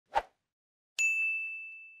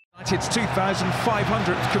United's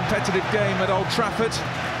 2,500th competitive game at Old Trafford.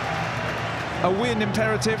 A win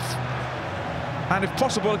imperative, and if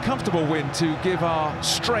possible, a comfortable win to give our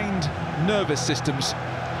strained nervous systems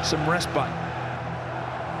some respite.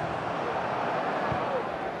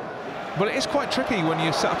 Well, it is quite tricky when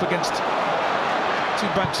you're set up against two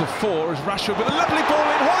banks of four, as Rashford with a lovely ball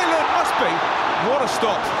in. Højlund must be. What a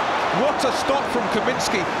stop. What a stop from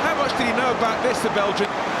Kaminski. How much did he know about this, the Belgian?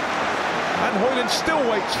 And Højlund still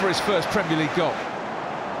waits for his first Premier League goal.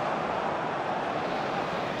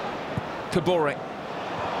 Kabore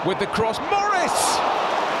with the cross. Morris!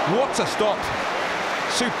 What a stop.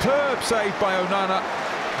 Superb save by Onana.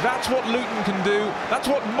 That's what Luton can do. That's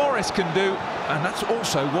what Morris can do. And that's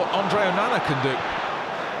also what Andre Onana can do.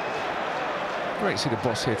 Great to see the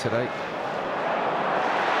boss here today.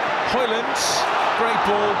 Højlund, great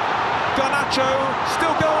ball. Garnacho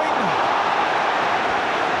still going.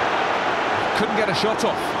 Couldn't get a shot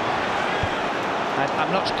off. And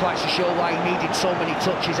I'm not quite so sure why he needed so many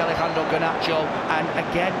touches, Alejandro Garnacho. And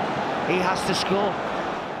again, he has to score.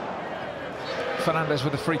 Fernandes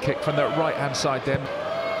with a free kick from the right-hand side then.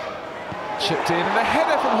 Chipped in, and the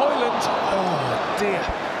header from Højlund. Oh dear,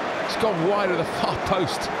 it's gone wide of the far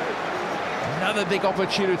post. Another big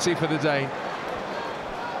opportunity for the Dane.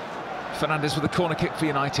 Fernandes with a corner kick for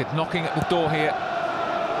United, knocking at the door here.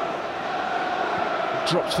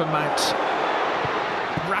 Drops for Mount.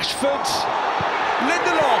 Rashford.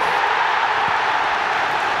 Lindelof.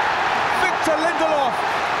 Victor Lindelof.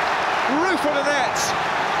 Roof of the net.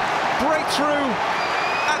 Breakthrough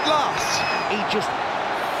at last. He just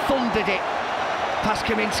thundered it past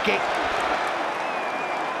Kaminski.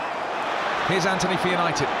 Here's Anthony for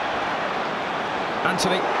United.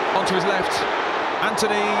 Anthony onto his left.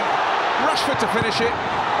 Anthony, Rashford to finish it.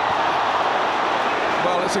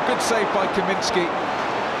 Well, it's a good save by Kaminski,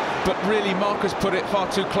 but really Marcus put it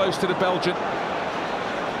far too close to the Belgian.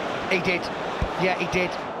 He did. Yeah, he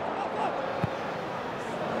did.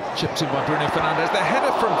 Chipped in by Bruno Fernandes. The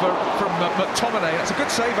header from McTominay. That's a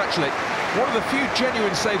good save, actually. One of the few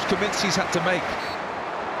genuine saves Kaminski's had to make.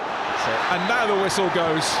 And now the whistle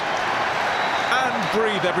goes. And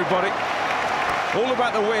breathe, everybody. All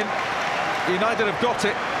about the win. United have got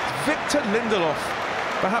it. Victor Lindelof,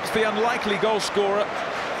 perhaps the unlikely goal scorer.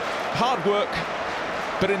 Hard work,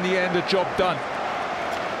 but in the end, a job done.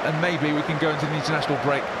 And maybe we can go into the international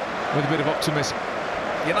break with a bit of optimism.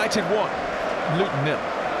 United 1, Luton 0.